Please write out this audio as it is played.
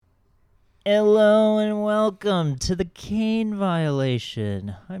Hello and welcome to the Kane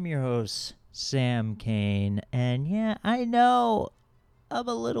Violation. I'm your host, Sam Kane, and yeah, I know I'm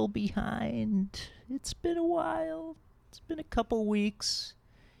a little behind. It's been a while. It's been a couple weeks.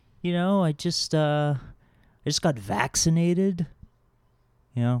 I just got vaccinated.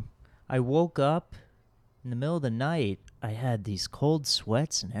 I woke up in the middle of the night. I had these cold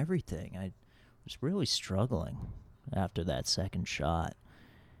sweats and everything. I was really struggling after that second shot.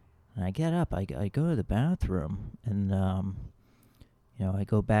 And I get up, I go to the bathroom, and, I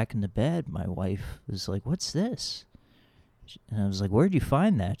go back into bed. My wife was like, "What's this?" And I was like, "Where'd you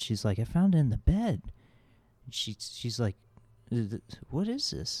find that?" She's like, "I found it in the bed." She's like, "What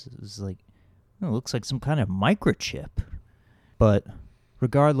is this?" It was like, "Oh, it looks like some kind of microchip." But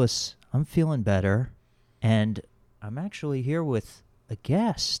regardless, I'm feeling better, and I'm actually here with a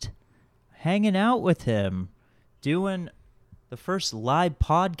guest, hanging out with him, doing the first live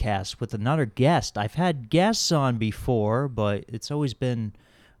podcast with another guest. I've had guests on before, but it's always been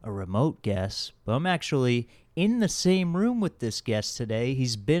a remote guest. But I'm actually in the same room with this guest today.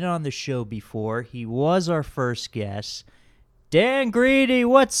 He's been on the show before. He was our first guest. Dan Greedy,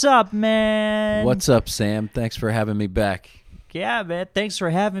 what's up, man? What's up, Sam? Thanks for having me back. Yeah, man. Thanks for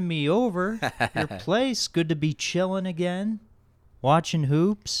having me over your place. Good to be chilling again, watching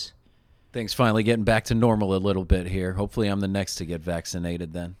hoops. Things finally getting back to normal a little bit here. Hopefully I'm the next to get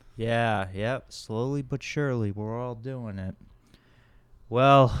vaccinated then. Yeah, slowly but surely, we're all doing it.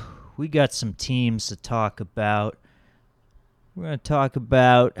 Well, we got some teams to talk about. We're going to talk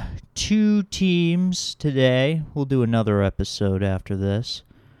about two teams today. We'll do another episode after this.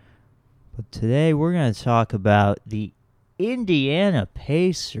 But today we're going to talk about the Indiana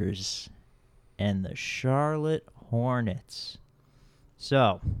Pacers and the Charlotte Hornets.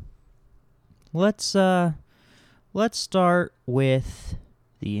 So, let's start with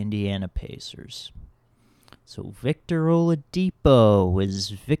the Indiana Pacers. So Victor Oladipo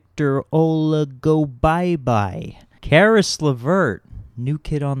is Victor Ola go bye-bye. Karis LeVert, new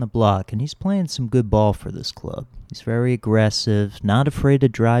kid on the block, and he's playing some good ball for this club. He's very aggressive, not afraid to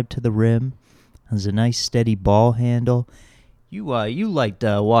drive to the rim, has a nice steady ball handle. You liked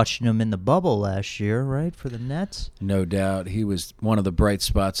watching him in the bubble last year, right, for the Nets? No doubt. He was one of the bright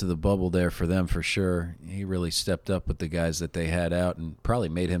spots of the bubble there for them for sure. He really stepped up with the guys that they had out and probably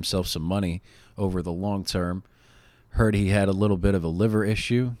made himself some money over the long term. Heard he had a little bit of a liver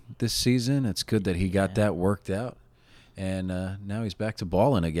issue this season. It's good that he got that worked out. And now he's back to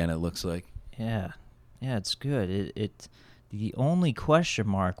balling again, it looks like. Yeah, it's good. The only question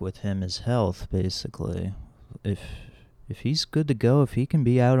mark with him is health, basically. If he's good to go, if he can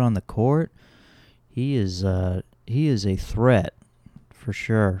be out on the court, he is a threat for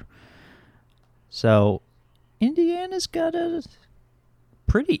sure. So Indiana's got a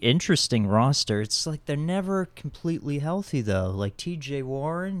pretty interesting roster. It's like they're never completely healthy though. Like TJ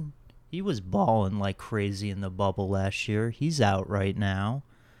Warren, he was balling like crazy in the bubble last year. He's out right now.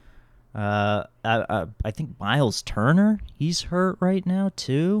 I think Miles Turner, he's hurt right now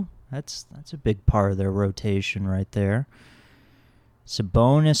too. That's a big part of their rotation right there.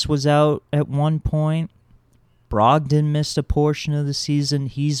 Sabonis was out at one point. Brogdon missed a portion of the season.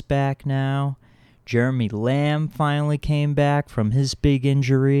 He's back now. Jeremy Lamb finally came back from his big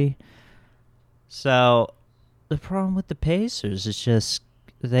injury. So the problem with the Pacers is just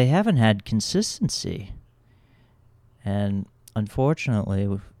they haven't had consistency. And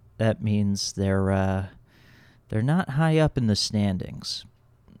unfortunately, that means they're not high up in the standings.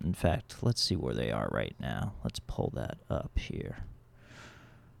 In fact, let's see where they are right now. Let's pull that up here.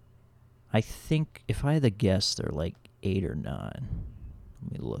 I think, if I had to guess, they're like 8 or 9.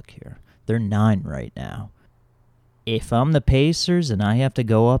 Let me look here. They're 9 right now. If I'm the Pacers and I have to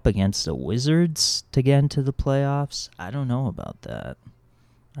go up against the Wizards to get into the playoffs, I don't know about that.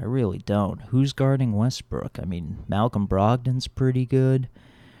 I really don't. Who's guarding Westbrook? I mean, Malcolm Brogdon's pretty good.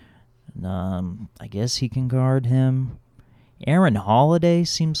 And, I guess he can guard him. Aaron Holiday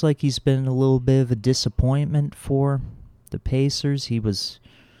seems like he's been a little bit of a disappointment for the Pacers. He was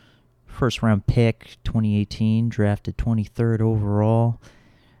first-round pick, 2018, drafted 23rd overall.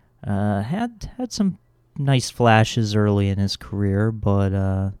 Had some nice flashes early in his career,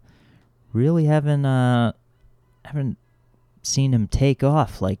 but really haven't seen him take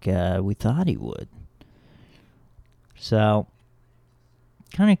off like we thought he would. So,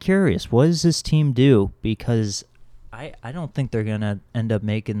 kind of curious, what does this team do? Because I don't think they're going to end up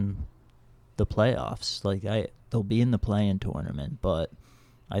making the playoffs. Like, they'll be in the play-in tournament, but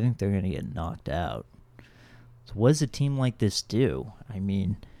I think they're going to get knocked out. So what does a team like this do? I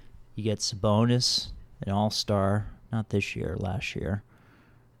mean, you get Sabonis, an all-star, not this year, last year.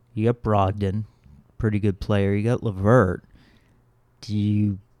 You got Brogdon, pretty good player. You got LeVert. Do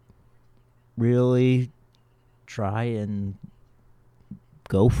you really try and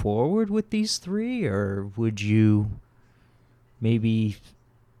go forward with these three, or would you maybe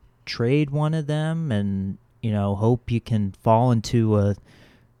trade one of them and, hope you can fall into a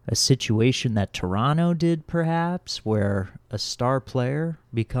situation that Toronto did, perhaps, where a star player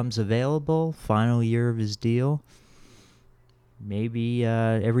becomes available, final year of his deal? Maybe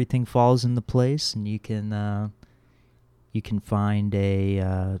everything falls into place and you can find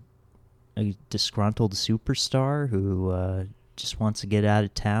a disgruntled superstar who just wants to get out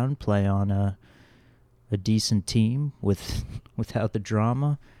of town, play on a decent team without the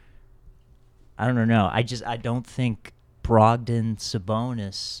drama. I don't know. I don't think Brogdon,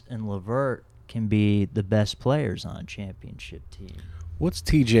 Sabonis, and LeVert can be the best players on a championship team. What's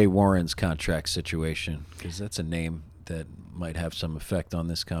T.J. Warren's contract situation? Because that's a name that might have some effect on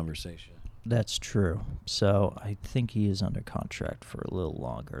this conversation. That's true. So I think he is under contract for a little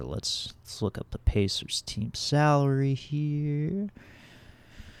longer. Let's look up the Pacers team salary here.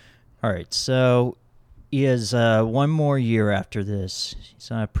 All right, so he has one more year after this. He's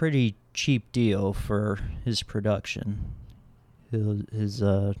on a pretty cheap deal for his production. His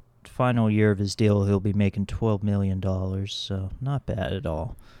final year of his deal, he'll be making $12 million, so not bad at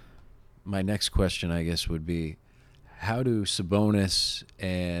all. My next question, I guess, would be, how do Sabonis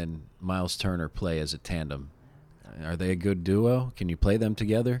and Miles Turner play as a tandem? Are they a good duo? Can you play them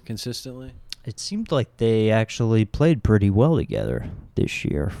together consistently? It seemed like they actually played pretty well together this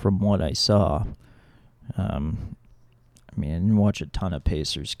year from what I saw. I didn't watch a ton of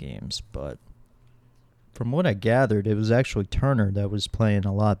Pacers games, but from what I gathered, it was actually Turner that was playing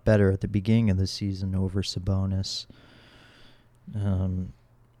a lot better at the beginning of the season over Sabonis.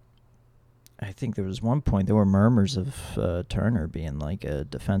 I think there was one point there were murmurs of Turner being like a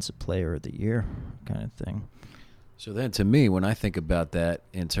defensive player of the year kind of thing. So then to me, when I think about that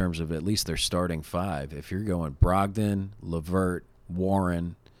in terms of at least their starting five, if you're going Brogdon, LeVert,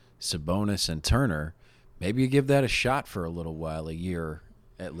 Warren, Sabonis, and Turner, maybe you give that a shot for a little while, a year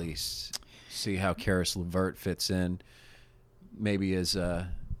at least. See how Karis LeVert fits in, maybe as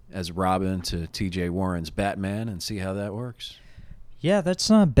Robin to T.J. Warren's Batman, and see how that works. Yeah, that's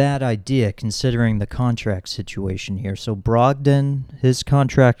not a bad idea considering the contract situation here. So Brogdon, his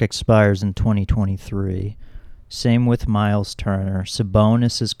contract expires in 2023. Same with Miles Turner.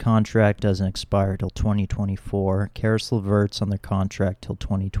 Sabonis' contract doesn't expire till 2024. Karis LeVert's on their contract till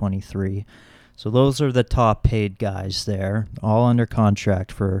 2023. So those are the top paid guys there, all under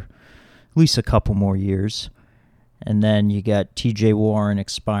contract for at least a couple more years. And then you got T.J. Warren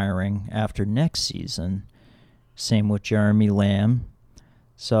expiring after next season. Same with Jeremy Lamb.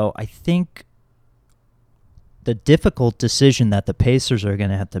 So I think the difficult decision that the Pacers are going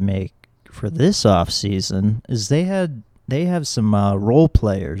to have to make for this offseason is they have some role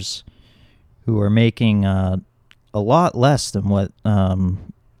players who are making a lot less than what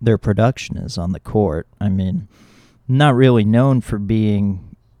their production is on the court. I mean, not really known for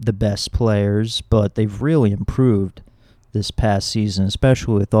being the best players, but they've really improved this past season,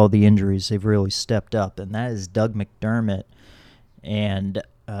 especially with all the injuries. They've really stepped up, and that is Doug McDermott and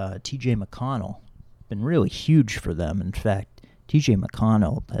T.J. McConnell. Been really huge for them. In fact, T.J.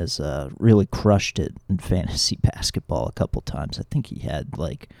 McConnell has really crushed it in fantasy basketball a couple times. I think he had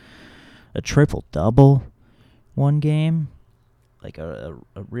like a triple-double one game, like a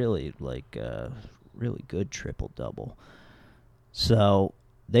really good triple-double. So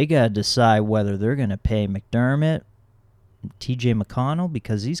they got to decide whether they're going to pay McDermott, T.J. McConnell,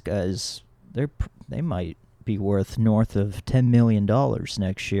 because these guys, they might be worth north of $10 million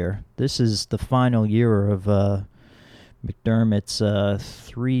next year. This is the final year of McDermott's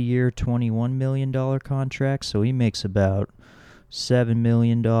 3-year, $21 million contract, so he makes about $7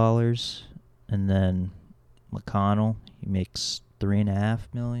 million. And then McConnell, he makes $3.5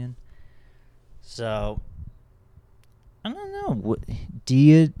 million. So I don't know.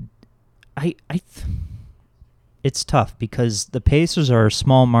 It's tough because the Pacers are a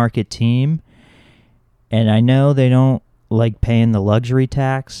small market team, and I know they don't like paying the luxury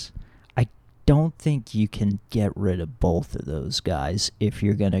tax. I don't think you can get rid of both of those guys if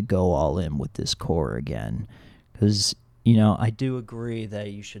you're going to go all in with this core again. Because, I do agree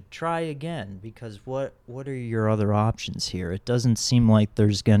that you should try again, because what are your other options here? It doesn't seem like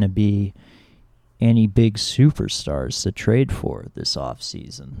there's going to be any big superstars to trade for this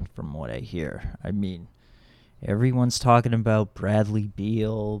offseason, from what I hear. I mean, everyone's talking about Bradley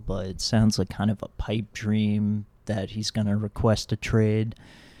Beal, but it sounds like kind of a pipe dream that he's going to request a trade.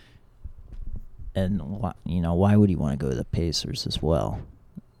 And, why would he want to go to the Pacers as well?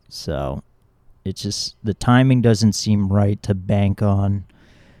 So it's just the timing doesn't seem right to bank on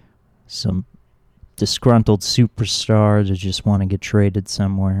some disgruntled superstars who just want to get traded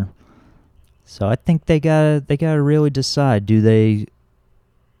somewhere. So I think they gotta really decide. Do they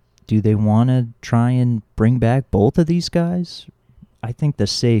want to try and bring back both of these guys? I think the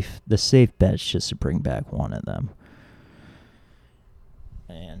safe bet's just to bring back one of them.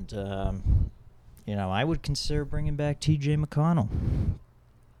 And I would consider bringing back T.J. McConnell.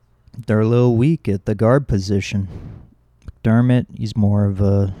 They're a little weak at the guard position. McDermott, he's more of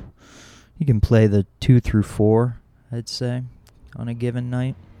a... He can play the 2 through 4, I'd say, on a given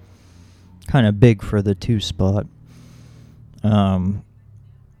night. Kind of big for the 2 spot. But,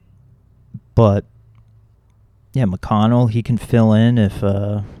 yeah, McConnell, he can fill in if,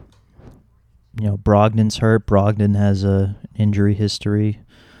 Brogdon's hurt. Brogdon has a injury history.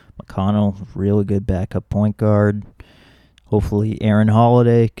 McConnell, really good backup point guard. Hopefully Aaron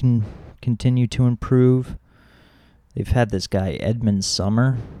Holiday can continue to improve. They've had this guy, Edmund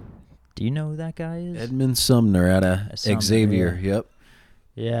Sumner. Do you know who that guy is? Edmund Sumner out of Xavier, yeah. Yep.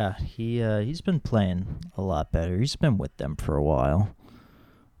 Yeah, he's been playing a lot better. He's been with them for a while.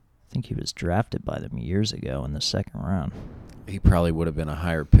 I think he was drafted by them years ago in the second round. He probably would have been a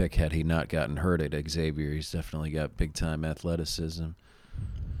higher pick had he not gotten hurt at Xavier. He's definitely got big-time athleticism.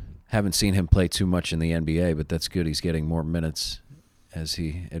 Haven't seen him play too much in the NBA, but that's good. He's getting more minutes as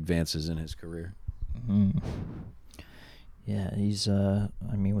he advances in his career. Mm-hmm. Yeah, he's,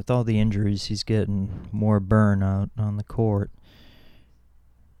 with all the injuries, he's getting more burn out on the court.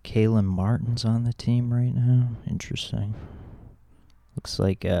 Kalen Martin's on the team right now. Interesting. Looks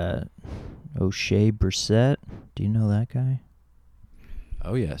like O'Shea Brissett. Do you know that guy?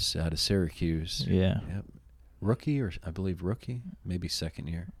 Oh, yes, out of Syracuse. Yeah. Yep. Rookie, I believe rookie, maybe second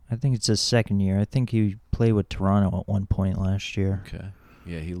year. I think it's his second year. I think he played with Toronto at one point last year. Okay.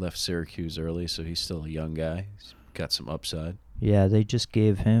 Yeah, he left Syracuse early, so he's still a young guy. He's got some upside. Yeah, they just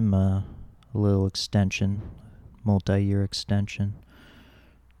gave him a little extension, multi-year extension,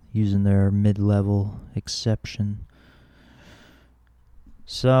 using their mid-level exception.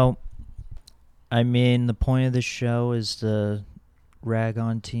 So, the point of this show is to rag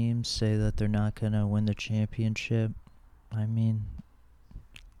on teams, say that they're not going to win the championship.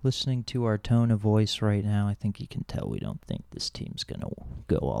 Listening to our tone of voice right now, I think you can tell we don't think this team's going to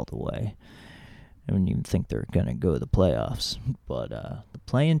go all the way. I don't even think they're going to go to the playoffs. But the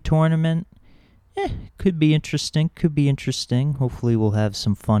play-in tournament, could be interesting. Hopefully we'll have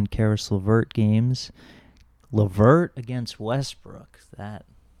some fun Karis LeVert games. LeVert against Westbrook. That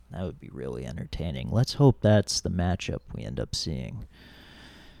would be really entertaining. Let's hope that's the matchup we end up seeing.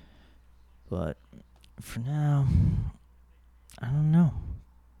 But for now, I don't know.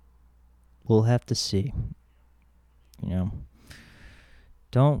 We'll have to see. It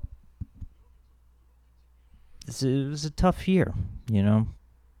was a tough year,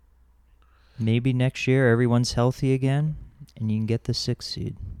 Maybe next year everyone's healthy again and you can get the 6th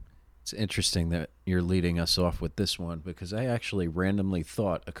seed. It's interesting that you're leading us off with this one because I actually randomly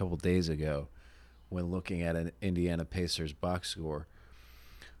thought a couple days ago when looking at an Indiana Pacers box score,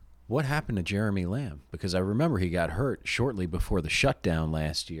 what happened to Jeremy Lamb? Because I remember he got hurt shortly before the shutdown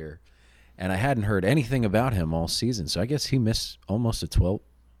last year, and I hadn't heard anything about him all season. So I guess he missed almost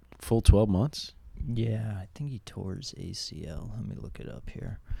full 12 months. Yeah, I think he tore his ACL. Let me look it up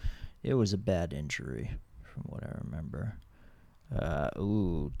here. It was a bad injury from what I remember.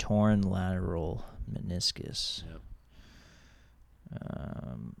 Torn lateral meniscus. Yep.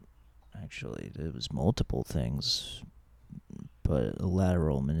 Actually, there was multiple things, but a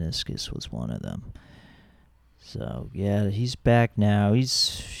lateral meniscus was one of them. So, yeah, he's back now.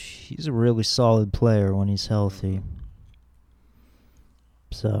 He's a really solid player when he's healthy.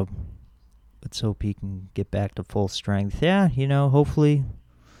 So, let's hope he can get back to full strength. Yeah, hopefully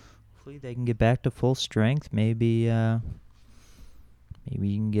they can get back to full strength. Maybe you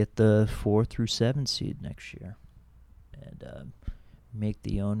can get the 4 through 7 seed next year and make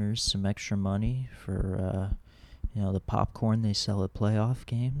the owners some extra money for the popcorn they sell at playoff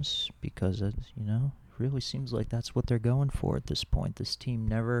games because it really seems like that's what they're going for at this point. This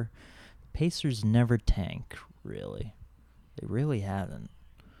team Pacers never tank, really. They really haven't.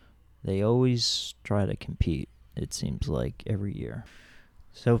 They always try to compete, it seems like, every year.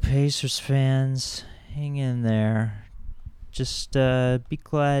 So Pacers fans, hang in there. Just be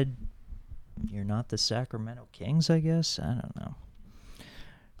glad you're not the Sacramento Kings, I guess. I don't know.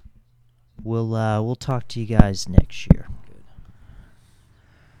 We'll talk to you guys next year.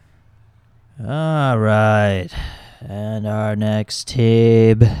 Good. All right. And our next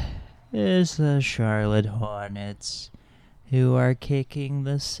team is the Charlotte Hornets. who are kicking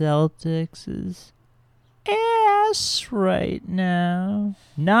the Celtics' ass right now.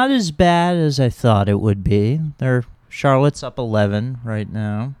 Not as bad as I thought it would be. Charlotte's up 11 right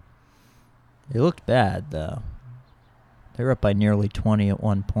now. They looked bad, though. They're up by nearly 20 at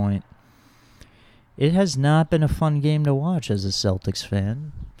one point. It has not been a fun game to watch as a Celtics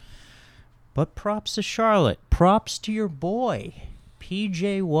fan. But props to Charlotte. Props to your boy,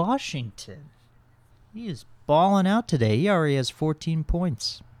 P.J. Washington. He is balling out today. He already has 14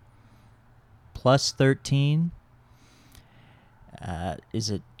 points. Plus 13. Is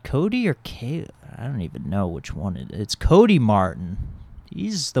it Cody or Kay? I don't even know which one it is. It's Cody Martin.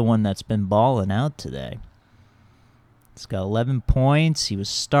 He's the one that's been balling out today. He's got 11 points. He was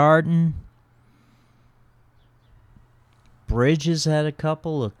starting. Bridges had a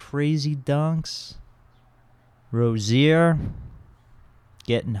couple of crazy dunks. Rozier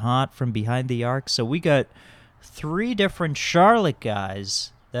getting hot from behind the arc. So we got 3 different Charlotte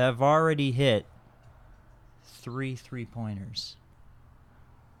guys that have already hit 3 3-pointers.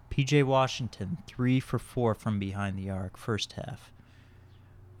 P.J. Washington, 3 for 4 from behind the arc, first half.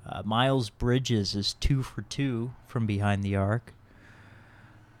 Miles Bridges is 2 for 2 from behind the arc.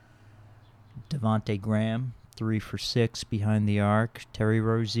 Devontae Graham, 3 for 6 behind the arc. Terry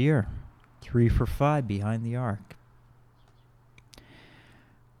Rozier, 3 for 5 behind the arc.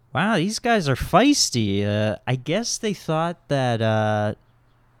 Wow, these guys are feisty. I guess they thought that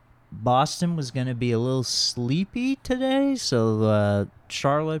Boston was going to be a little sleepy today, so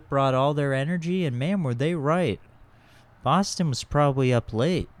Charlotte brought all their energy, and man, were they right. Boston was probably up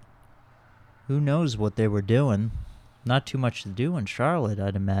late. Who knows what they were doing? Not too much to do in Charlotte,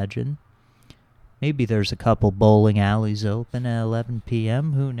 I'd imagine. Maybe there's a couple bowling alleys open at 11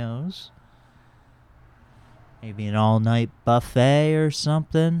 p.m., who knows? Maybe an all-night buffet or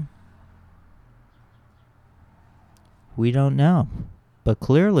something. We don't know. But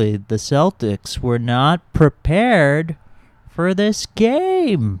clearly, the Celtics were not prepared for this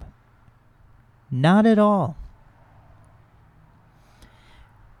game. Not at all.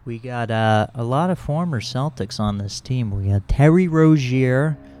 We got a lot of former Celtics on this team. We got Terry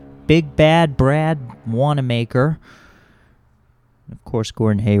Rozier, Big Bad Brad Wanamaker, of course,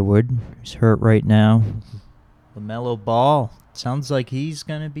 Gordon Hayward, who's hurt right now. LaMelo Ball, sounds like he's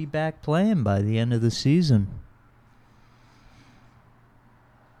going to be back playing by the end of the season.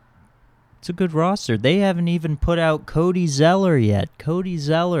 It's a good roster. They haven't even put out Cody Zeller yet. Cody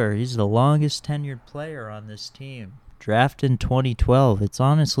Zeller, he's the longest tenured player on this team. Drafted in 2012. It's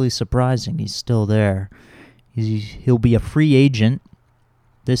honestly surprising he's still there. He'll be a free agent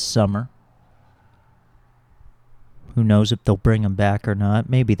this summer. Who knows if they'll bring him back or not.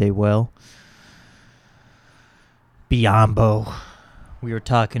 Maybe they will. Biyombo. We were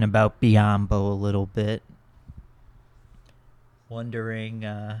talking about Biyombo a little bit. Wondering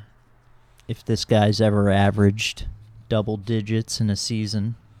if this guy's ever averaged double digits in a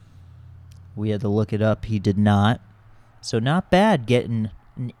season. We had to look it up. He did not. So not bad getting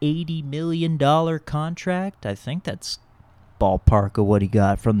an $80 million contract. I think that's ballpark of what he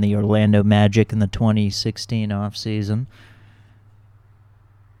got from the Orlando Magic in the 2016 offseason.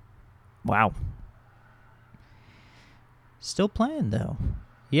 Wow. Still playing, though.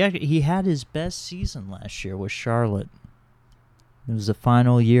 Yeah, he had his best season last year with Charlotte. It was the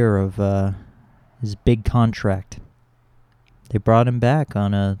final year of his big contract. They brought him back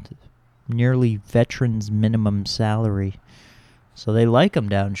on a nearly veteran's minimum salary. So they like him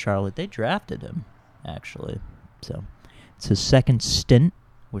down in Charlotte. They drafted him, actually. So it's his second stint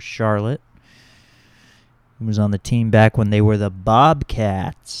with Charlotte. He was on the team back when they were the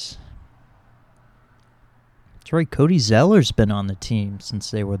Bobcats. That's right, Cody Zeller's been on the team since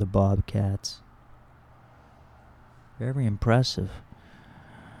they were the Bobcats. Very impressive.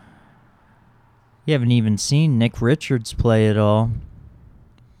 You haven't even seen Nick Richards play at all.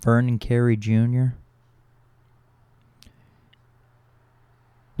 Vernon Carey Jr.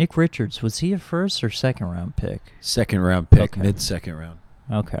 Nick Richards, was he a first or second round pick? Second round pick, Okay. mid-second round.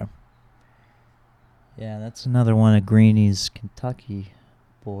 Okay. Yeah, that's another one of Greeny's Kentucky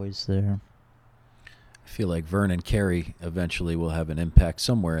boys there. I feel like Vernon Carey eventually will have an impact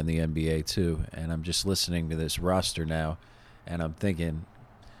somewhere in the NBA too. And I'm just listening to this roster now, and I'm thinking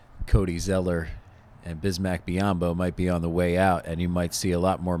Cody Zeller and Bismack Biyombo might be on the way out, and you might see a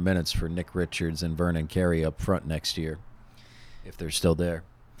lot more minutes for Nick Richards and Vernon Carey up front next year, if they're still there.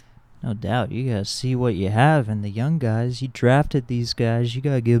 No doubt. You got to see what you have. And the young guys, you drafted these guys, you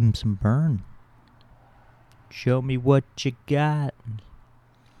got to give them some burn. Show me what you got.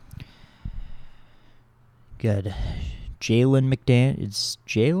 Got Jalen McDaniels. It's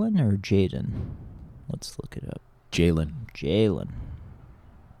Jalen or Jaden? Let's look it up. Jalen.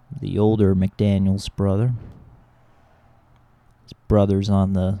 The older McDaniels brother. His brother's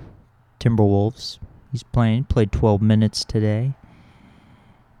on the Timberwolves. He's played 12 minutes today.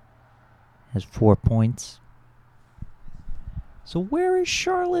 Has 4 points. So where is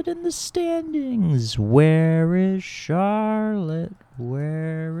Charlotte in the standings? Where is Charlotte?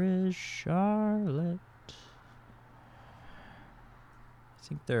 Where is Charlotte? I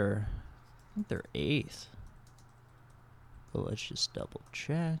think they're 8th. But let's just double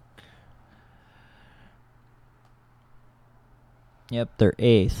check. Yep, they're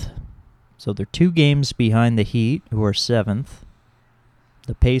 8th. So they're 2 games behind the Heat, who are 7th.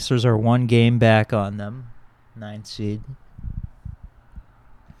 The Pacers are 1 game back on them, 9th seed.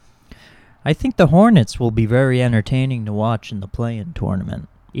 I think the Hornets will be very entertaining to watch in the play-in tournament,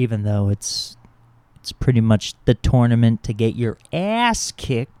 even though it's pretty much the tournament to get your ass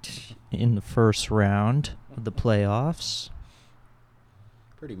kicked in the first round of the playoffs.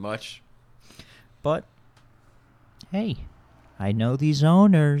 Pretty much. But, hey, I know these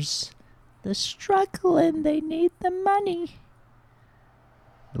owners. They're struggling. They need the money.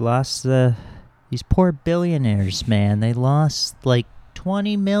 They lost these poor billionaires, man. They lost like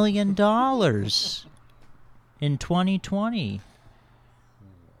 $20 million in 2020.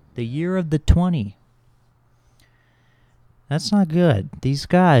 The year of the 20. That's not good. These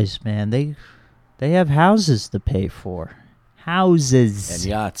guys, man, they have houses to pay for. Houses. And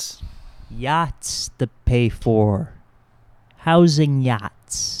yachts. Yachts to pay for. Housing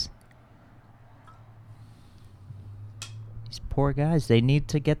yachts. These poor guys, they need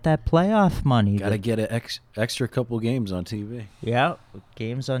to get that playoff money. Got to get an extra couple games on TV. Yeah,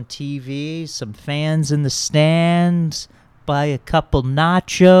 games on TV, some fans in the stands, buy a couple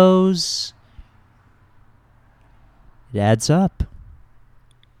nachos. It adds up.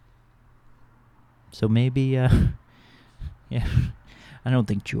 So maybe, yeah, I don't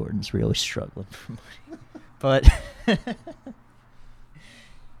think Jordan's really struggling for money. But,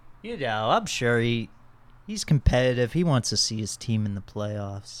 I'm sure he's competitive. He wants to see his team in the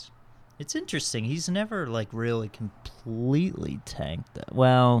playoffs. It's interesting. He's never, really completely tanked.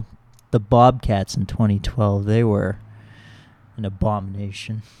 Well, the Bobcats in 2012, they were an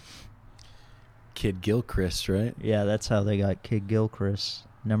abomination. Kid Gilchrist, right? Yeah, that's how they got Kid Gilchrist,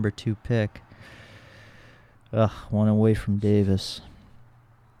 number 2 pick. Ugh, 1 away from Davis.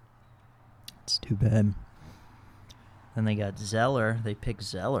 It's too bad. Then they got Zeller. They picked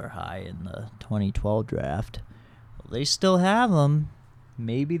Zeller high in the 2012 draft. Well, they still have him.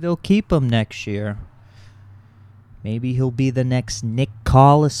 Maybe they'll keep him next year. Maybe he'll be the next Nick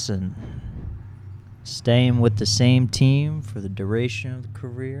Collison. Staying with the same team for the duration of the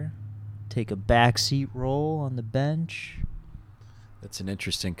career. Take a backseat role on the bench. That's an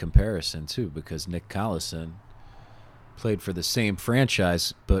interesting comparison, too, because Nick Collison played for the same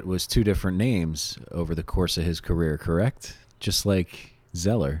franchise but was 2 different names over the course of his career, correct? Just like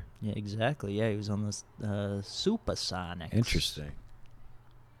Zeller. Yeah, exactly. Yeah, he was on the Supersonics. Interesting.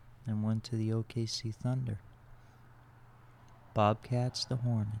 And went to the OKC Thunder. Bobcats, the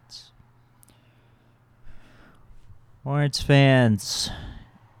Hornets. Hornets fans,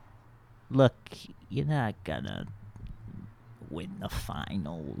 look, you're not gonna win the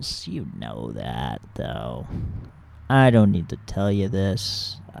finals. You know that, though. I don't need to tell you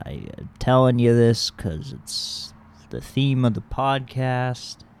this. I am telling you this because it's the theme of the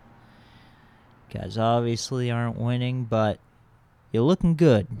podcast. You guys obviously aren't winning, but you're looking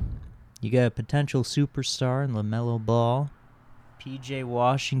good. You got a potential superstar in LaMelo Ball. PJ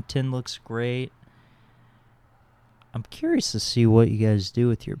Washington looks great. I'm curious to see what you guys do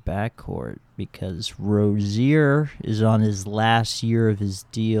with your backcourt because Rozier is on his last year of his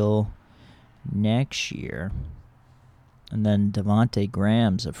deal next year. And then Devontae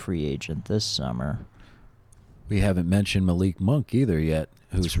Graham's a free agent this summer. We haven't mentioned Malik Monk either yet,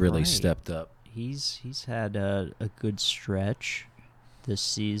 who's That's really right. stepped up. He's had a good stretch this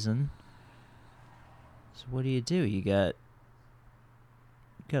season. So what do? You got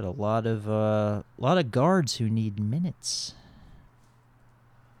a lot of guards who need minutes.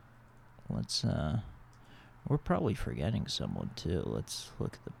 We're probably forgetting someone too. Let's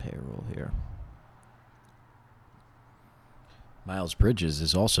look at the payroll here. Miles Bridges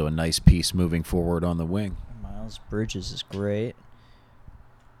is also a nice piece moving forward on the wing. Miles Bridges is great.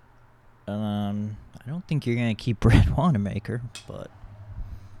 I don't think you're gonna keep Brad Wanamaker, but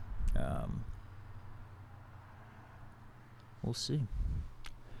we'll see.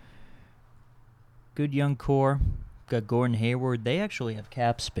 Good young core. Got Gordon Hayward. They actually have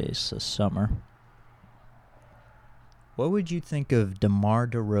cap space this summer. What would you think of DeMar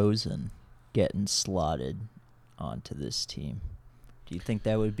DeRozan getting slotted onto this team. Do you think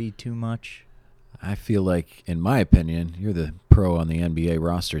that would be too much? I feel like, in my opinion, you're the pro on the NBA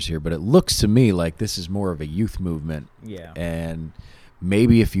rosters here, but it looks to me like this is more of a youth movement. Yeah. And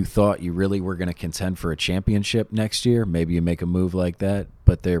maybe if you thought you really were going to contend for a championship next year, maybe you make a move like that.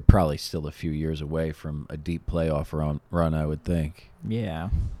 But they're probably still a few years away from a deep playoff run, I would think. Yeah.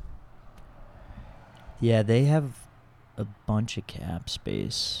 Yeah, they have a bunch of cap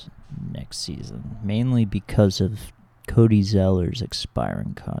space next season, mainly because of Cody Zeller's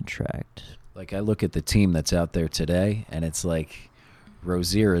expiring contract. Like, I look at the team that's out there today, and it's like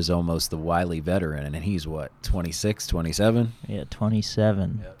Rozier is almost the wily veteran, and he's, what, 26, 27? Yeah,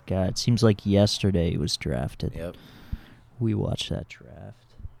 27. Yep. God, it seems like yesterday he was drafted. Yep. We watched that draft.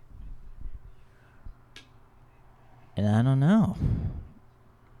 And I don't know.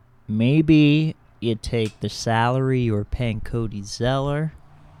 Maybe you'd take the salary you were paying Cody Zeller,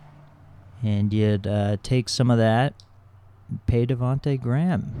 and you'd take some of that and pay Devontae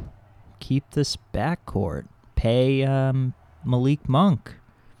Graham. Keep this backcourt. Pay Malik Monk.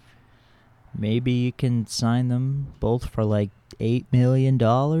 Maybe you can sign them both for like $8 million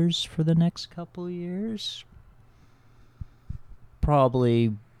for the next couple of years.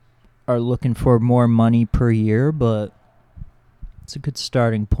 Probably are looking for more money per year, but it's a good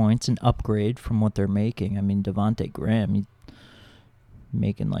starting point. It's an upgrade from what they're making. I mean, Devontae Graham, he's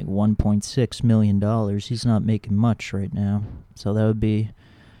making like $1.6 million. He's not making much right now. So that would be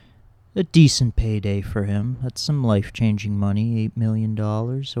a decent payday for him. That's some life-changing money, $8 million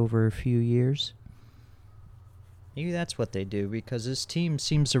over a few years. Maybe that's what they do, because this team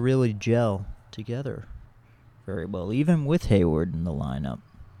seems to really gel together very well, even with Hayward in the lineup.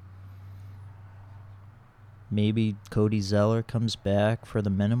 Maybe Cody Zeller comes back for the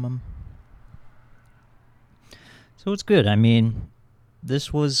minimum. So it's good. I mean,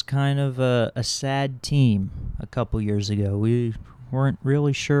 this was kind of a sad team a couple years ago. We weren't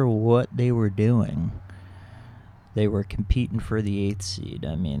really sure what they were doing. They were competing for the 8th seed.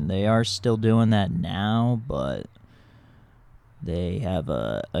 I mean, they are still doing that now, but they have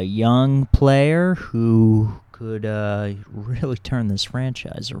a young player who could really turn this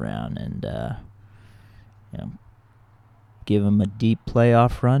franchise around and give them a deep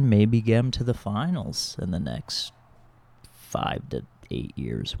playoff run, maybe get them to the finals in the next 5 to 8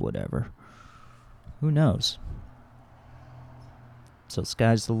 years, whatever. Who knows? So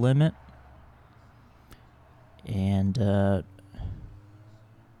sky's the limit. And,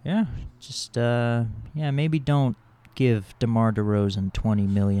 maybe don't give DeMar DeRozan $20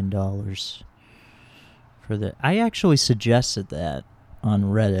 million for the... I actually suggested that on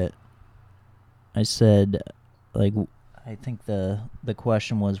Reddit. I said, like, I think the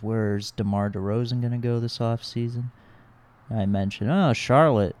question was, where's DeMar DeRozan going to go this offseason? I mentioned,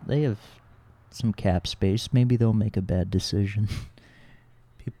 Charlotte, they have some cap space. Maybe they'll make a bad decision.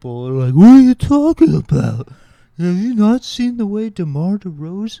 People are like, what are you talking about? Have you not seen the way DeMar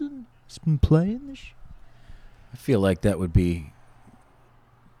DeRozan has been playing this year? I feel like that would be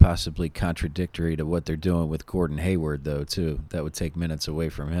possibly contradictory to what they're doing with Gordon Hayward, though, too. That would take minutes away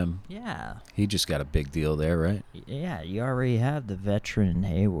from him. Yeah. He just got a big deal there, right? Yeah, you already have the veteran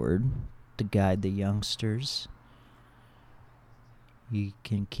Hayward to guide the youngsters. You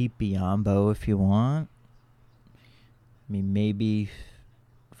can keep Biyombo if you want. I mean, maybe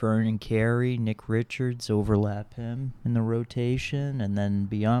Vernon Carey, Nick Richards overlap him in the rotation, and then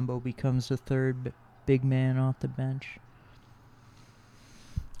Biyombo becomes the third big man off the bench.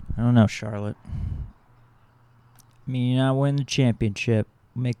 I don't know, Charlotte. I mean, you're not winning the championship.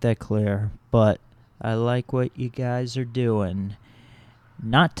 Make that clear. But I like what you guys are doing.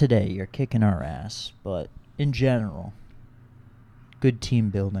 Not today. You're kicking our ass. But in general, good team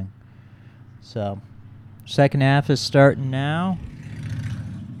building. So, second half is starting now.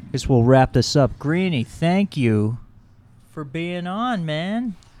 Guess we'll wrap this up. Greeny, thank you for being on,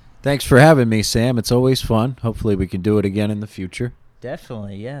 man. Thanks for having me, Sam. It's always fun. Hopefully we can do it again in the future.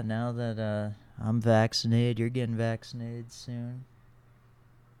 Definitely, yeah. Now that I'm vaccinated, you're getting vaccinated soon.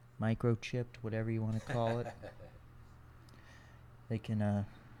 Microchipped, whatever you want to call it. They can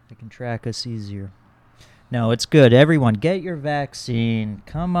track us easier. No, it's good. Everyone, get your vaccine.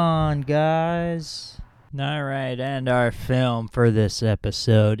 Come on, guys. All right, and our film for this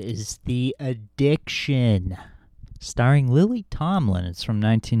episode is The Addiction, starring Lily Tomlin. It's from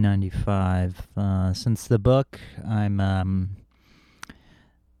 1995. Since the book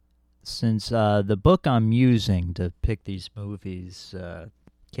I'm using to pick these movies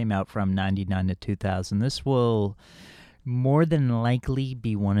came out from 99 to 2000, this will more than likely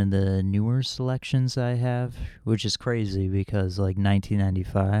be one of the newer selections I have, which is crazy because like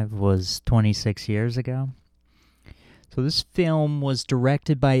 1995 was 26 years ago. So this film was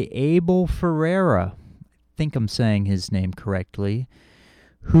directed by Abel Ferrara. I think I'm saying his name correctly.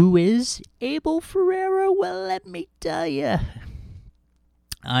 Who is Abel Ferrara? Well, let me tell you.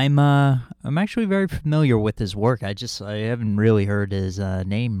 I'm actually very familiar with his work. I haven't really heard his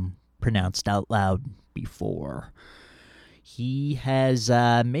name pronounced out loud before. He has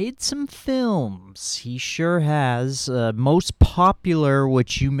made some films. He sure has. Most popular,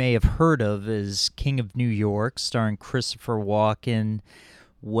 which you may have heard of, is King of New York, starring Christopher Walken,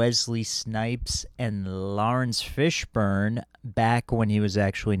 Wesley Snipes, and Lawrence Fishburne, back when he was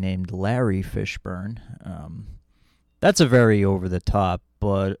actually named Larry Fishburne. That's a very over-the-top,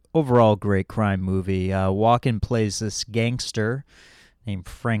 but overall great crime movie. Walken plays this gangster named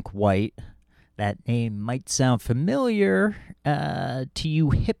Frank White. That name might sound familiar to you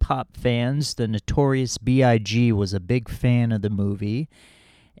hip-hop fans. The Notorious B.I.G. was a big fan of the movie,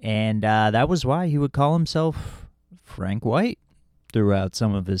 and that was why he would call himself Frank White throughout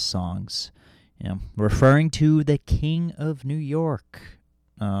some of his songs, referring to the King of New York.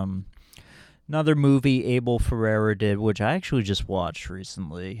 Another movie Abel Ferrara did, which I actually just watched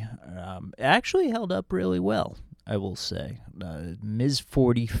recently, it actually held up really well, I will say. Ms.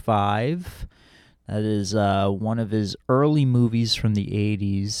 45, that is one of his early movies from the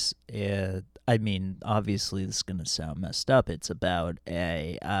 80s. I mean, obviously this is going to sound messed up. It's about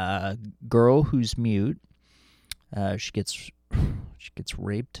a girl who's mute. She gets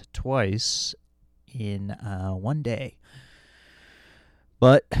raped twice in one day.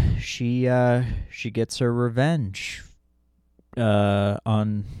 But she gets her revenge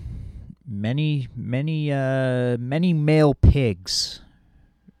on many male pigs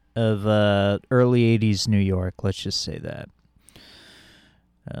of early 80s New York. Let's just say that.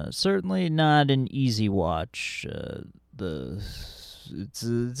 Certainly not an easy watch. It's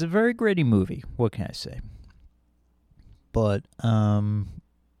a very gritty movie. What can I say? But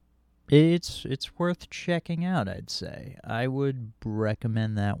it's worth checking out, I'd say. I would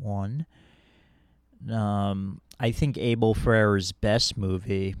recommend that one. I think Abel Ferrara's best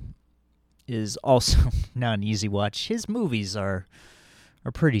movie is also not an easy watch. His movies are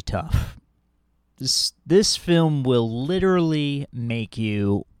pretty tough. This film will literally make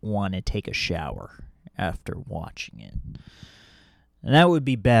you want to take a shower after watching it. And that would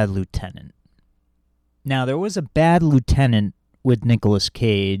be Bad Lieutenant. Now, there was a Bad Lieutenant with Nicolas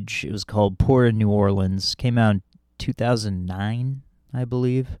Cage. It was called Port of New Orleans. Came out in 2009, I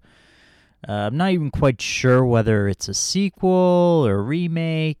believe. I'm not even quite sure whether it's a sequel or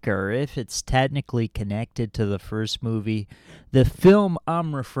remake or if it's technically connected to the first movie. The film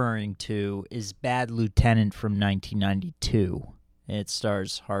I'm referring to is Bad Lieutenant from 1992. It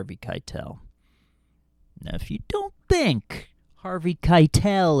stars Harvey Keitel. Now, if you don't think Harvey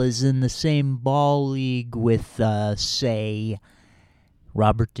Keitel is in the same ball league with, say,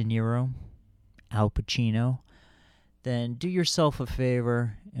 Robert De Niro, Al Pacino, then do yourself a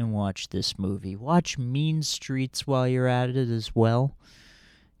favor and watch this movie. Watch Mean Streets while you're at it as well.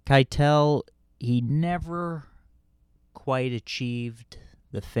 Keitel, he never quite achieved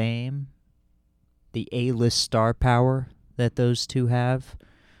the fame, the A-list star power that those two have,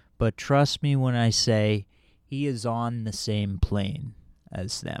 but trust me when I say he is on the same plane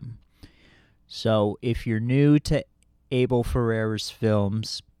as them. So if you're new to Abel Ferrara's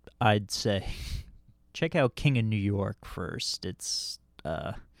films, I'd say check out King of New York first. It's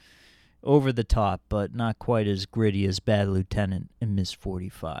over the top, but not quite as gritty as Bad Lieutenant and Ms.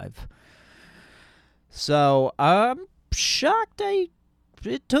 45. So I'm shocked it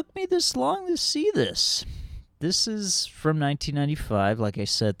took me this long to see this. This is from 1995, like I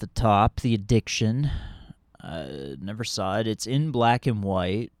said at the top, The Addiction. Never saw it. It's in black and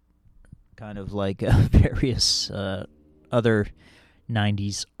white, kind of like various other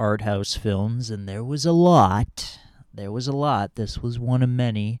 90s art house films, and there was a lot. This was one of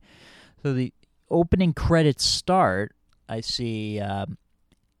many. So the opening credits start, I see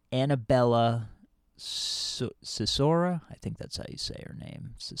Annabella Sciorra. I think that's how you say her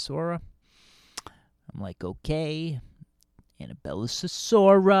name, Sciorra. I'm like, okay, Annabella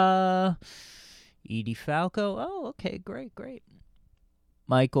Sciorra. Edie Falco. Oh, okay, great.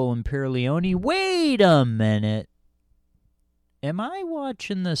 Michael Imperioli. Wait a minute. Am I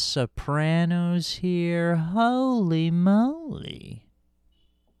watching The Sopranos here? Holy moly.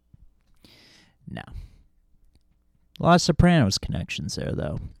 No. A lot of Sopranos connections there,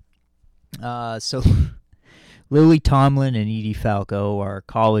 though. So Lily Tomlin and Edie Falco are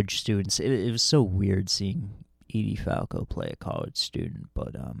college students. It was so weird seeing Edie Falco play a college student,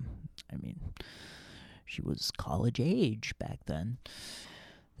 but, I mean, she was college age back then.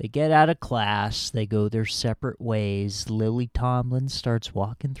 They get out of class. They go their separate ways. Lily Tomlin starts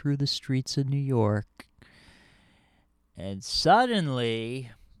walking through the streets of New York. And suddenly,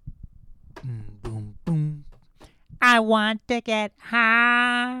 boom, boom, boom, I want to get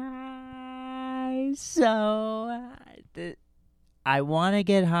high. So, I Want to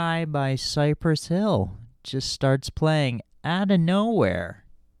Get High by Cypress Hill just starts playing out of nowhere.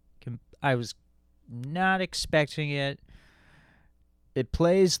 I was not expecting it. It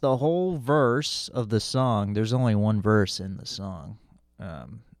plays the whole verse of the song. There's only one verse in the song.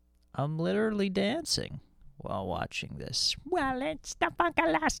 I'm literally dancing while watching this. Well, it's the funk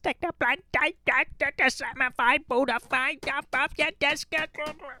elastic, the blind tight, the semi-fied, Buddha-fied, up your desk.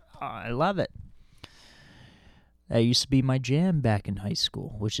 I love it. That used to be my jam back in high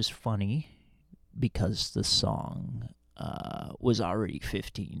school, which is funny because the song was already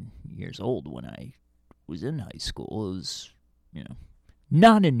 15 years old when I was in high school. It was,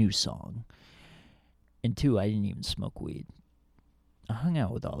 not a new song. And two, I didn't even smoke weed. I hung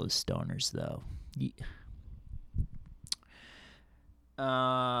out with all those stoners, though.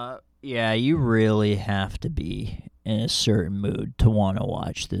 Yeah, you really have to be in a certain mood to want to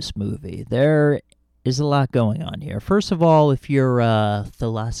watch this movie. There is a lot going on here. First of all, if you're a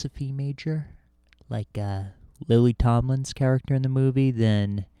philosophy major, like Lily Tomlin's character in the movie,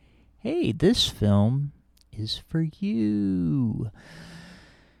 then, hey, this film is for you.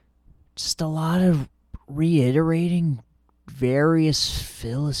 Just a lot of reiterating various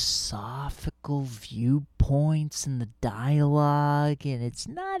philosophical viewpoints in the dialogue, and it's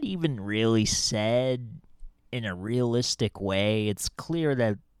not even really said in a realistic way. It's clear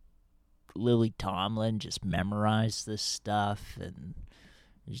that Lily Tomlin just memorized this stuff and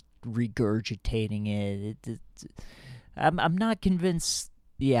just regurgitating it. I'm not convinced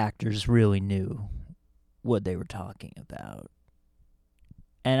the actors really knew what they were talking about.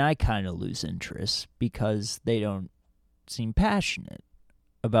 And I kind of lose interest because they don't seem passionate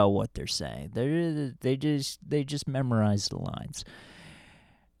about what they're saying. They just memorize the lines.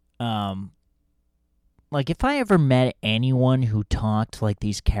 Like if I ever met anyone who talked like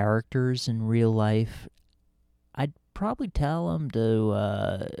these characters in real life, I'd probably tell them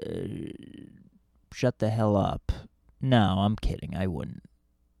to shut the hell up. No, I'm kidding. I wouldn't.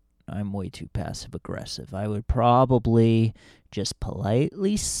 I'm way too passive-aggressive. I would probably just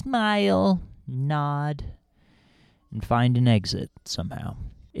politely smile, nod, and find an exit somehow.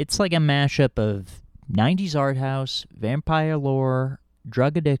 It's like a mashup of 90s art house, vampire lore,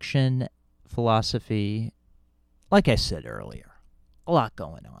 drug addiction, philosophy. Like I said earlier, a lot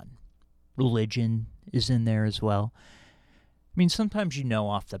going on. Religion is in there as well. I mean, sometimes you know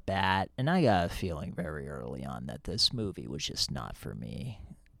off the bat, and I got a feeling very early on that this movie was just not for me.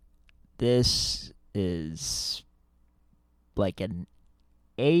 This is like an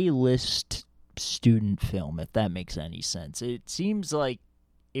A-list student film, if that makes any sense. It seems like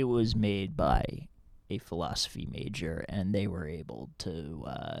it was made by a philosophy major, and they were able to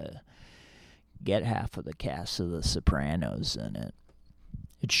get half of the cast of The Sopranos in it.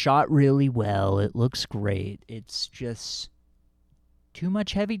 It's shot really well. It looks great. It's just too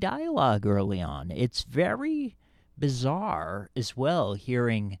much heavy dialogue early on. It's very bizarre as well,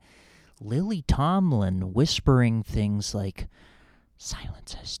 hearing Lily Tomlin whispering things like,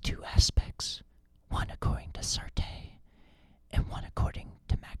 silence has two aspects, one according to Sartre and one according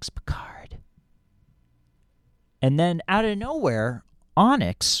to Max Picard. And then out of nowhere,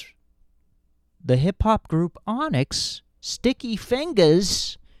 Onyx, the hip-hop group Onyx, Sticky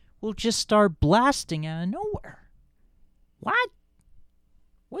Fingers, will just start blasting out of nowhere. What?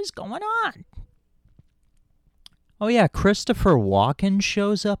 What is going on? Oh yeah, Christopher Walken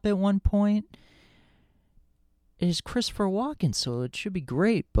shows up at one point. It is Christopher Walken, so it should be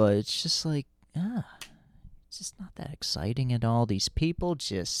great, but it's just like, it's just not that exciting at all. These people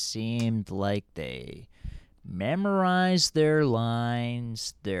just seemed like they memorized their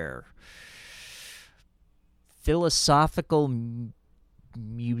lines, their philosophical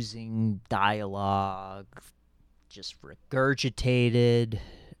musing dialogue, just regurgitated,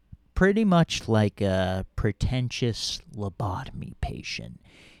 pretty much like a pretentious lobotomy patient.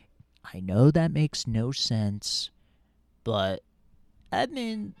 I know that makes no sense, but, I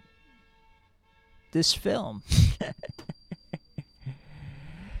mean, this film.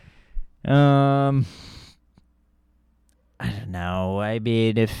 I don't know. I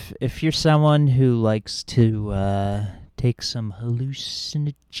mean, if you're someone who likes to take some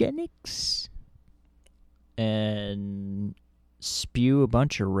hallucinogenics and spew a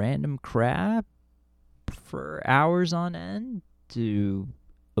bunch of random crap for hours on end to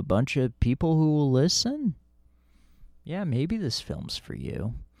a bunch of people who will listen, yeah, maybe this film's for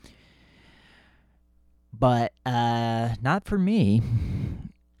you. But not for me.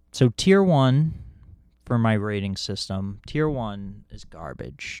 So tier 1 for my rating system, tier 1 is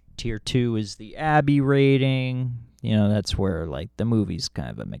garbage. Tier 2 is the Abby rating. You know, that's where, like, the movie's kind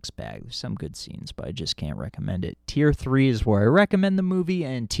of a mixed bag. There's some good scenes, but I just can't recommend it. Tier 3 is where I recommend the movie,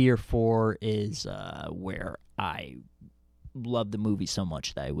 and Tier 4 is where I love the movie so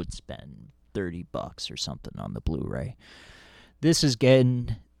much that I would spend $30 or something on the Blu-ray. This is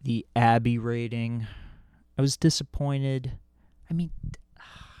getting the Abby rating. I was disappointed. I mean,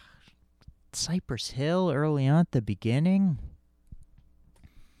 Cypress Hill early on at the beginning,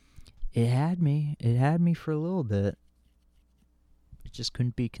 it had me for a little bit. It just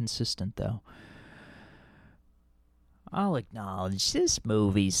couldn't be consistent, though. I'll acknowledge this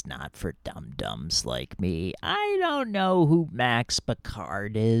movie's not for dum-dums like me. I don't know who Max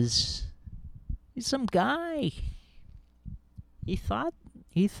Picard is. He's some guy. He thought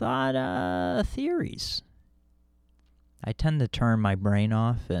theories. I tend to turn my brain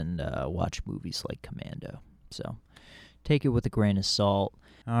off and watch movies like Commando. So take it with a grain of salt.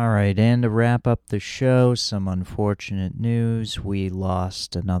 All right, and to wrap up the show, some unfortunate news. We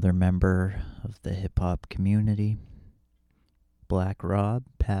lost another member of the hip-hop community. Black Rob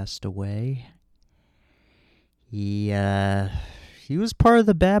passed away. He was part of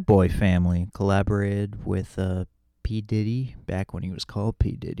the Bad Boy family. Collaborated with P. Diddy back when he was called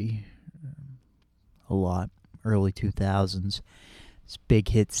P. Diddy. A lot. Early 2000s. His big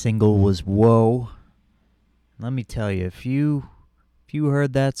hit single was Whoa. Let me tell you, if you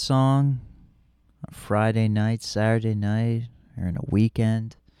heard that song on Friday night, Saturday night, or in a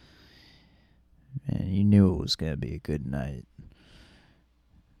weekend, man, you knew it was going to be a good night.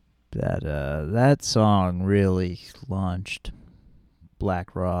 That song really launched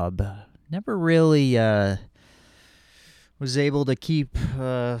Black Rob. Never really was able to keep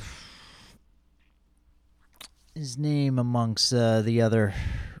his name amongst the other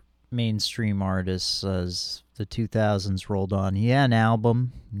mainstream artists as the 2000s rolled on. He had an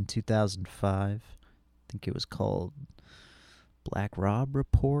album in 2005. I think it was called Black Rob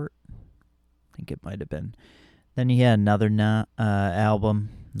Report. I think it might have been. Then he had another album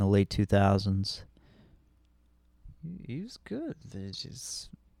in the late 2000s. He was good.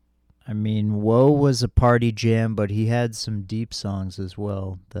 Whoa was a party jam, but he had some deep songs as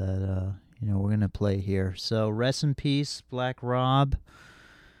well that we're going to play here. So, rest in peace, Black Rob.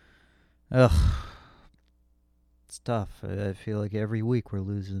 Ugh. It's tough. I feel like every week we're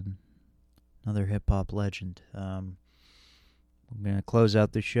losing another hip-hop legend. We're going to close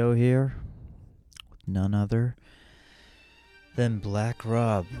out the show here with none other than Black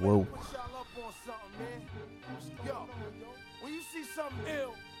Rob. Whoa. Yo, when you see something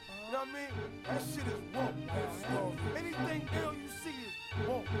ill, you know what I mean? That shit is woke. Anything ill you see is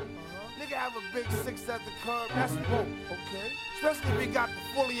woke. Nigga have a big 6 at the curb, that's woke. Okay. Especially if he got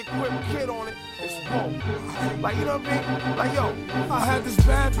the fully equipped kid on it, it's woke. Like, you know what I mean? Like, yo, I had this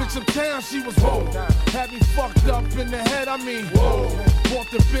bad bitch uptown, she was woke. Had me fucked up in the head, I mean, whoa. Bought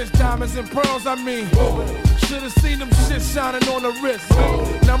the bitch diamonds and pearls, I mean, whoa. Should've seen them shit shining on the wrist.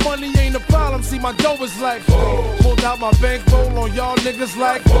 Now money ain't a problem, see my dough is like, pulled out my bankroll on y'all niggas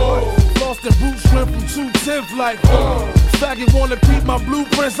like, lost the boot shrimp from 210 like, faggot wanna peep my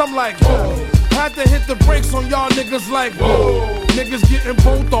blueprints, I'm like, had to hit the brakes on y'all niggas like, niggas getting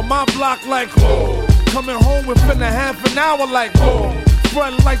both on my block like, coming home within a half an hour like,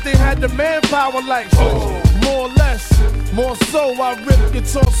 frontin' like they had the manpower like, more or less, more so, I rip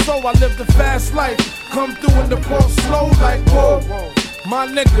guitar so I live the fast life, come through in the port slow like, whoa. My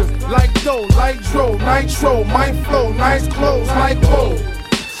niggas like dough, like dro, nitro, my flow, nice clothes like, whoa.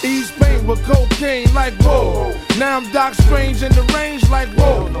 East Bay with cocaine like, whoa. Now I'm Doc Strange in the range like,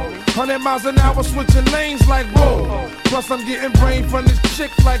 whoa. 100 miles an hour switching lanes like, whoa. Plus I'm getting brain from this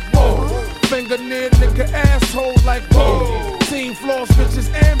chick like, whoa. Finger near nigga asshole like, whoa. Team floors,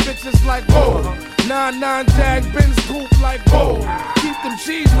 bitches and bitches like, whoa. 9-9 Jag Benz coupe like, whoa. Keep them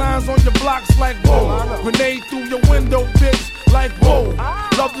cheese lines on your blocks like, whoa. Grenade through your window, bitch, like, whoa.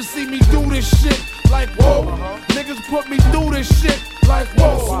 Love to see me do this shit like, whoa. Niggas put me through this shit like,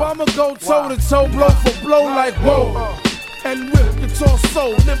 whoa. So I'ma go toe to toe, blow for blow like, whoa. And whip guitar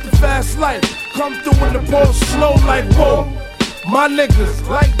soul, live the fast life. Come through in the port slow like, whoa. My niggas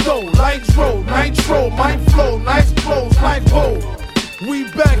like dough, like dro, nitro, my flow, nice clothes like, whoa. We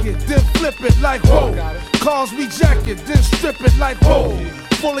bag it, then flip it like, whoa. Cars we jack it, then strip it like, whoa.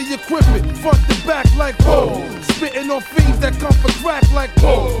 Fully equipment, front to back like, whoa. Spitting on fiends that come for crack like,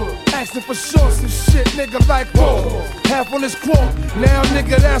 whoa. Asking for shorts and shit, nigga like, whoa. Half on this quote, now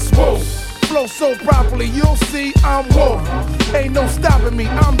nigga that's whoa. flow so properly, you'll see I'm whoa. Ain't no stopping me,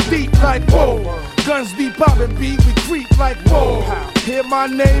 I'm deep like whoa. Guns be popping, beat, we creep like whoa. Hear my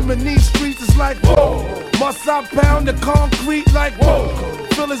name in these streets, it's like whoa. Must I pound the concrete like whoa.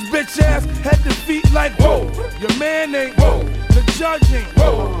 Fill his bitch ass, head to feet like whoa. Your man ain't whoa. The judge ain't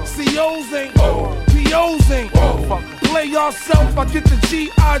whoa. COs ain't whoa. POs ain't whoa. Play yourself, I get the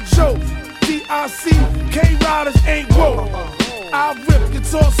G.I. Joe. DIC, K-Riders ain't whoa. I rip your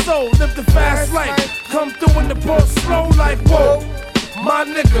torso, live the fast life. Come through in the port slow like whoa. My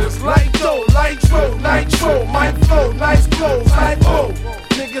niggas like dough, nitro, my flow, nice clothes like whoa.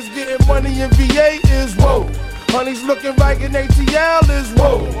 Niggas getting money in VA is whoa. Honey's looking right in ATL is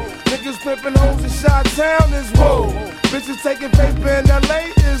whoa. Niggas flipping hoes in Chi-Town is whoa. Bitches taking paper in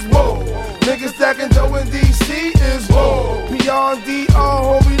LA is whoa. Niggas stacking dough in DC is whoa. PR and DR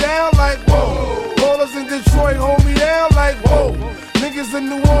hold me down like whoa. Ballers in Detroit hold me down like whoa. Niggas in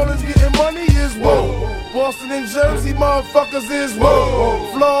New Orleans getting money is whoa. Boston and Jersey motherfuckers is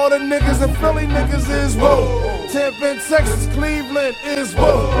whoa. Florida niggas and Philly niggas is whoa. Tampa and Texas, Cleveland is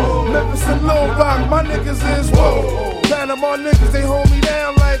whoa. Memphis and Little Rock, my niggas is whoa. Panama niggas, they hold me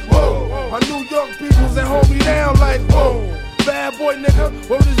down like whoa. My New York peoples, they hold me down like whoa. Bad boy nigga,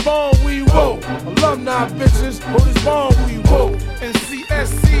 word is born, we whoa. Alumni bitches, word is born, we whoa. And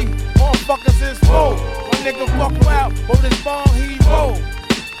CSC, motherfuckers is whoa. My nigga fuck out, word is born, he whoa.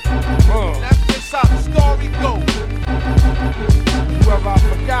 That's just how the story goes. Whoever I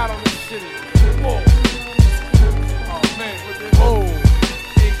forgot on this shit is whoa. Oh man, whoa.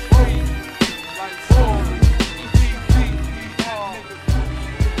 H3, like whoa.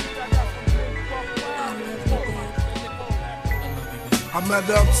 I'm at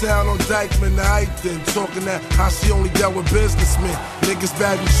the Uptown on Dykeman, the Eichten, talking that how she only dealt with businessmen. Niggas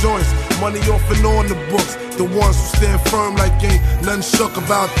bagging joints, money off and on the books. The ones who stand firm like ain't nothing shook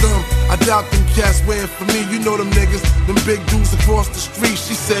about them. I doubt them cats waiting for me, you know them niggas, them big dudes across the street.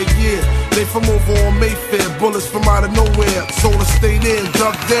 She said, yeah, they from over on Mayfair, bullets from out of nowhere. Told her stay there and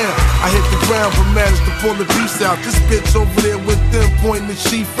duck down. I hit the ground but managed to pull the piece out. This bitch over there with them pointing the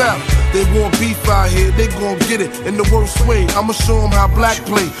chief out. They want beef out here, they gon' get it in the worst way. I'ma show them how black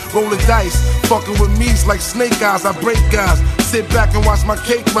play, roll the dice. Fucking with me's like snake eyes, I break guys. Sit back and watch my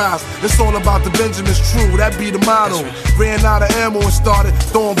cake rise. It's all about the Benjamins, true, that be the motto. Ran out of ammo and started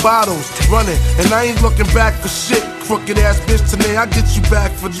throwing bottles, running, and I ain't looking back for shit. Crooked ass bitch today, I get you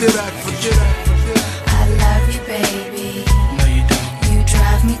back for this. I love you, baby. No, you don't. You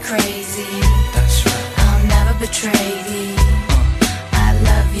drive me crazy. That's right. I'll never betray thee. I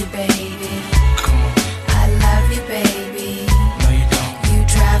love you, baby. Come on. I love you, baby. No, you don't. You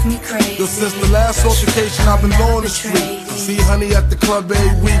drive me crazy. Yo, since the last altercation, I've been on the street. See honey at the club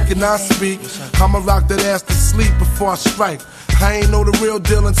every week and I speak. I'ma rock that ass to sleep before I strike. I ain't know the real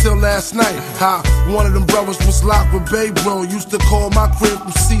deal until last night. How one of them brothers was locked with Babe Bro. Used to call my crib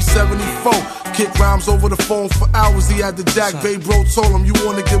from C74. Kick rhymes over the phone for hours. He had the jack. Babe Bro told him, you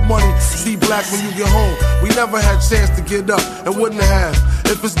wanna get money, see black when you get home. We never had chance to get up and wouldn't have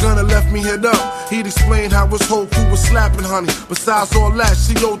if his gunner left me hit up. He'd explain how his whole crew was slapping honey. Besides all that,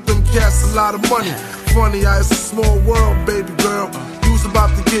 she owed them cats a lot of money. Funny how it's a small world, baby girl. You's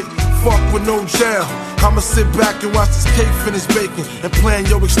about to get fucked with no jail. I'ma sit back and watch this cake finish baking and plan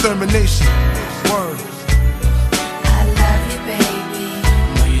your extermination. Word. I love you, baby.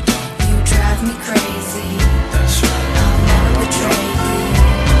 No, you don't. You drive me crazy. That's right. I'll never betray thee.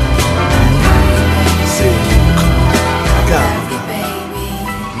 I got I love you, baby.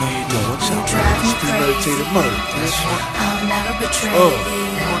 No, you don't. Watch out, Drive me it's premeditated crazy. murder. I'll never betray thee.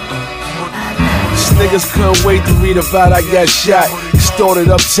 I love These niggas couldn't wait to read about I got shot. Started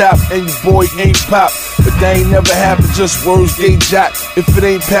up top and your boy ain't pop. But that ain't never happened, just words they jot. If it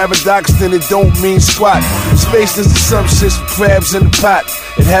ain't paradox, then it don't mean squat. Space is assumptions for crabs in the pot.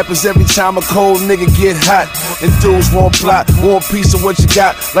 It happens every time a cold nigga get hot. And dudes want plot, want piece of what you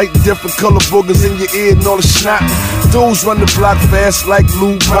got. Like the different color boogers in your ear and all the snot. Dudes run the block fast like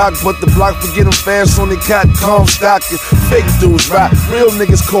Lou Brock, but the block forget them fast on they cotton calm stocking. Fake dudes rock, real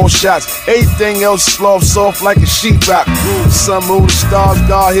niggas call shots. Everything else sloughs off like a sheetrock. Some move the stars,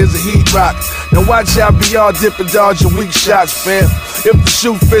 God, here's a heat rock. Now watch how BR dip and dodge your weak shots, fam. If the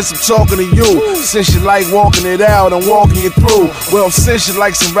shoe fits, I'm talking to you. Since you like walking it out, I'm walking it through. Well, since you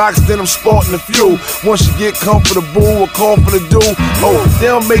like some rocks, then I'm sporting a few. Once you get comfortable or call for the dude, oh, they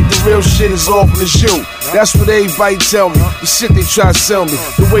don't make the real shit as often as you. That's what everybody tell me. The shit they try to sell me.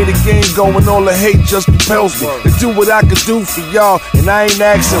 The way the game going, all the hate just compels me to do what I could do for y'all. And I ain't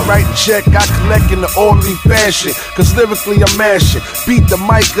asking, write a check, I collect in the orderly fashion. Cause lyrically I'm mashing. Beat the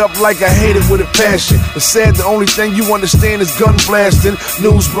mic up like I hate it with a passion. It's sad the only thing you understand is gun blasting,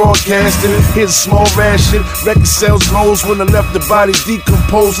 news broadcasting. Here's a small ration. Record sales rose when I left the body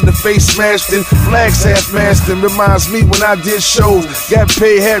decomposed and the face smashed in. Flags half-masted reminds me when I did shows. Got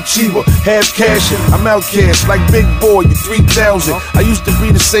paid half cheaper, half cashing. I'm outcast like Big Boy, you 3,000. I used to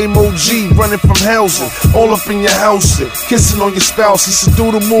be the same OG running from housing. All up in your house, kissing on your spouse. It's a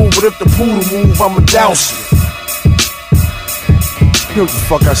doodle move, but if the poodle move, I'ma douse it. You know what the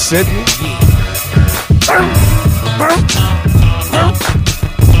fuck I said, man?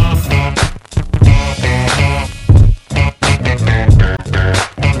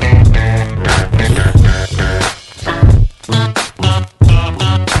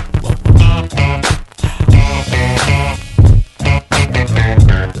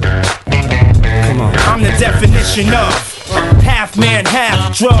 I'm the definition of half man,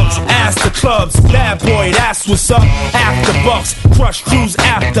 half drugs, ass to clubs, bad boy, that's what's up. After bucks, crush crews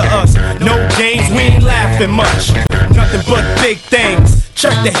after us. No games, we ain't laughing much. Nothing but big things.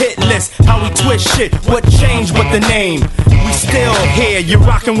 Check the hit list, how we twist shit. What changed but the name? We still here, you're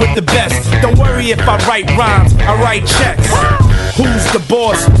rocking with the best. Don't worry if I write rhymes, I write checks. Who's the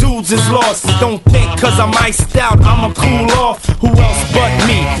boss? Dudes is lost. Don't think cause I'm iced out, I'ma cool off. Who else but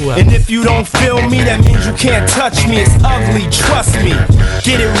me? And if you don't feel me, that means you can't touch me. It's ugly, trust me.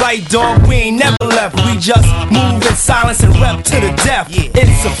 Get it right, dog, we ain't never left. We just move in silence and rep to the death.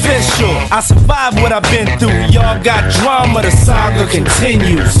 It's official, I survived what I've been through. Y'all got drama, the saga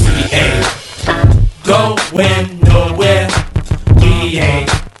continues. We ain't going nowhere. We ain't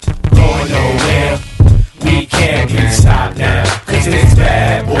going nowhere. We can't be stopped now, cause it's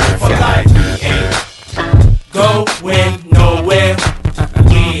bad boy for life. We ain't going nowhere.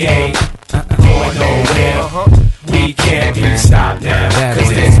 We ain't going nowhere. We can't be stopped now,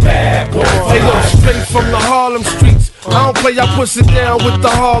 cause it's bad boy for Hey, look, life. straight from the Harlem streets. I don't play, I push it down with the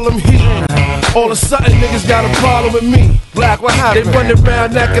Harlem heat. All of a sudden, niggas got a problem with me. Black, what happened? They run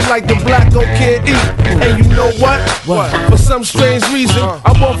around acting like the black don't can't eat. And you know what? For some strange reason,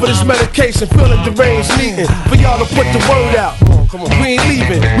 I'm on for this medication, feeling deranged, needing for y'all to put the word out. Come on, we ain't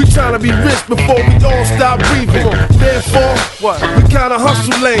leaving. We tryna be rich before we all stop breathing. Therefore, we kinda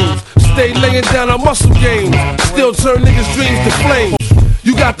hustle lanes. Stay laying down our muscle games. Still turn niggas' dreams to flames.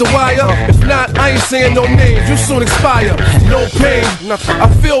 You got the wire? If not, I ain't saying no names. You soon expire. No pain. I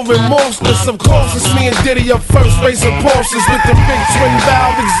feel remorseless. Of course, it's me and Diddy up first, racing Porsches with the big twin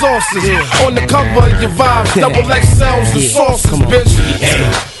valve exhausts. On the cover of your vibes, double XLs, the sauces, bitch. We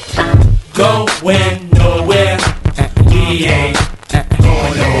ain't going nowhere. We ain't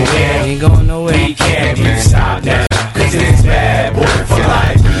going nowhere. Ain't going nowhere. We can't be stopped now, cause it's bad boy for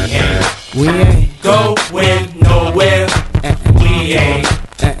life. We ain't going nowhere. We ain't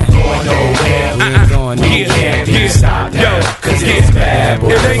going nowhere. We can't be stopped now, cause it's bad boy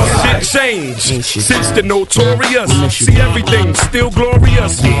It for ain't life. shit changed since the notorious. See, everything's still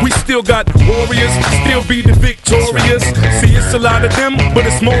glorious. We still got warriors, still be the victorious. See, it's a lot of them, but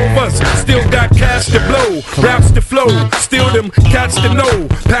it's more of us. Still got cash to blow, raps to flow. Still them cats to know,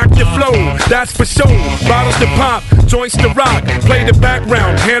 pack the flow, that's for sure. Bottles to pop, joints to rock. Play the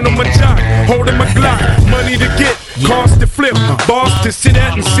background, handle my jock, holding my Glock. Money to get, cars to flip, bars to sit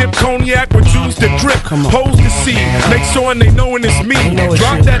at and sip cognac with juice to drip. Hoes to see, make sure they knowin' it's me.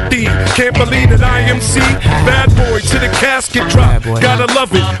 Drop that D, can't believe that I am C. Bad boy to the casket drop, gotta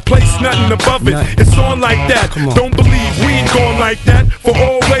love it, place nothing above it. It's on like that, don't believe we ain't going like that. For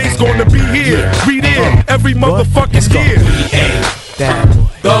always gonna be here, we there, every motherfucker's here. We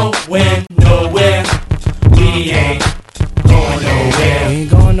ain't going nowhere. We ain't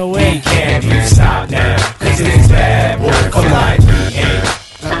going nowhere. We can't be stopped now, cause it's bad boy for life. We ain't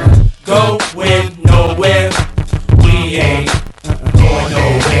going nowhere. We ain't going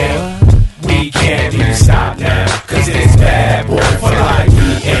nowhere. We can't be stopped now, cause it's bad boy for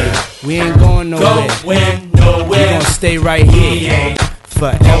life. We ain't going nowhere. Going nowhere. We gon' stay right We here ain't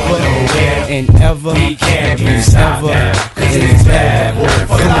forever nowhere. and ever. We can't be stopped now, cause it's bad boy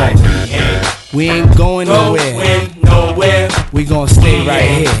for life. We ain't going nowhere. Going nowhere. We gon' stay right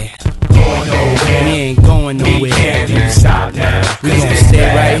here. Going nowhere. We ain't going We nowhere. can't be stopped now, We cause gon' it's stay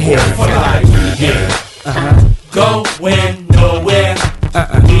bad right here. boy for life. We ain't going nowhere.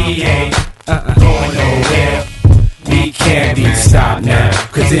 We ain't going nowhere. We can't be stopped now,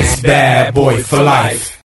 cause it's bad boy for life.